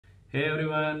Hey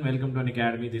everyone, welcome to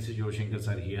Unacademy. This is Yoshankar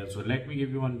sir here. So let me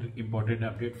give you one important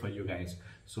update for you guys.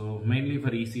 So mainly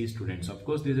for EC students. Of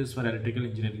course, this is for electrical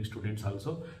engineering students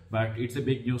also, but it's a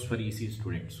big news for EC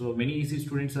students. So many EC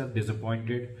students are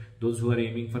disappointed. Those who are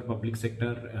aiming for public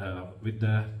sector with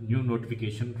the new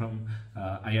notification from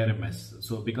IRMS.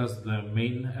 So because the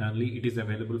mainly it is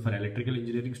available for electrical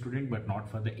engineering student, but not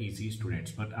for the EC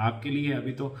students. But आपके लिए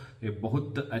अभी तो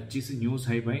बहुत अच्छी सी news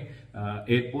है भाई.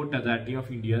 Airport Authority of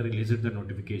India released the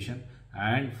notification,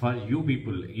 and for you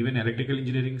people, even electrical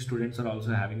engineering students are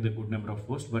also having the good number of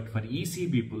posts, but for EC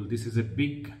people this is a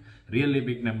big, really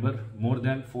big number. More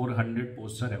than 400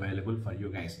 posts are available for you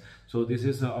guys. So this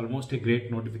is almost a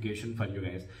great notification for you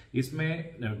guys.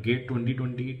 इसमें GATE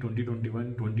 2020,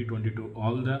 2021, 2022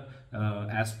 all the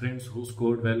aspirants who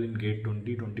scored well in GATE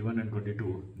 2021 and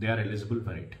 22, they are eligible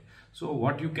for it. So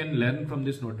what you can learn from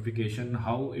this notification,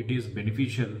 how it is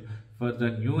beneficial for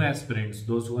the new aspirants,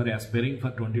 those who are aspiring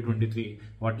for 2023,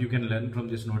 what you can learn from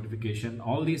this notification,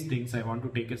 all these things I want to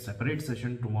take a separate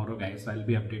session tomorrow guys. I'll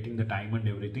be updating the time and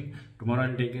everything. Tomorrow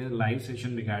I'll take a live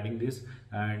session regarding this,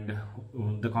 and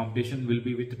the competition will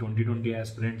be with 2020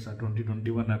 aspirants or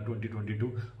 2021 or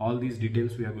 2022. All these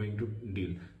details we are going to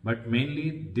deal. But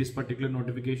mainly this particular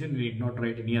notification, you need not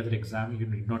write any other exam, you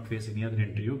need not face any other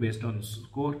interview. Based on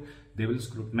score, they will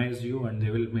scrutinize you, and they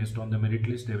will, based on the merit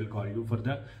list, they will call you for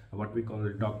the what we call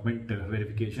document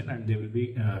verification, and they will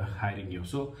be hiring you.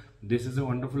 So this is a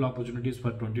wonderful opportunities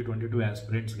for 2022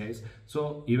 aspirants guys.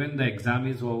 So even the exam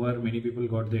is over, many people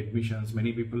got the admissions,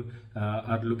 many people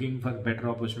are looking for better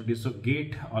opportunities. So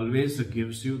GATE always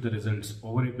gives you the results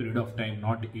over a period of time,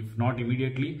 not if not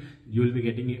immediately, you will be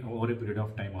getting it over a period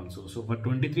of time also. So for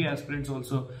 23 aspirants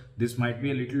also, this might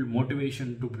be a little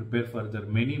motivation to prepare further.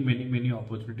 Many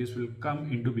opportunities will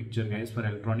come into picture guys for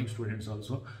electronic students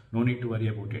also. No need to worry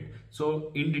about it.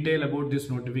 So in detail about this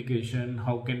notification,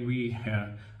 how can we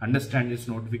understand this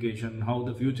notification, how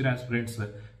the future aspirants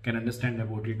can understand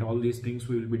about it, all these things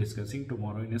we will be discussing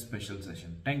tomorrow in a special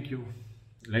session. Thank you.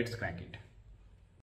 Let's crack it.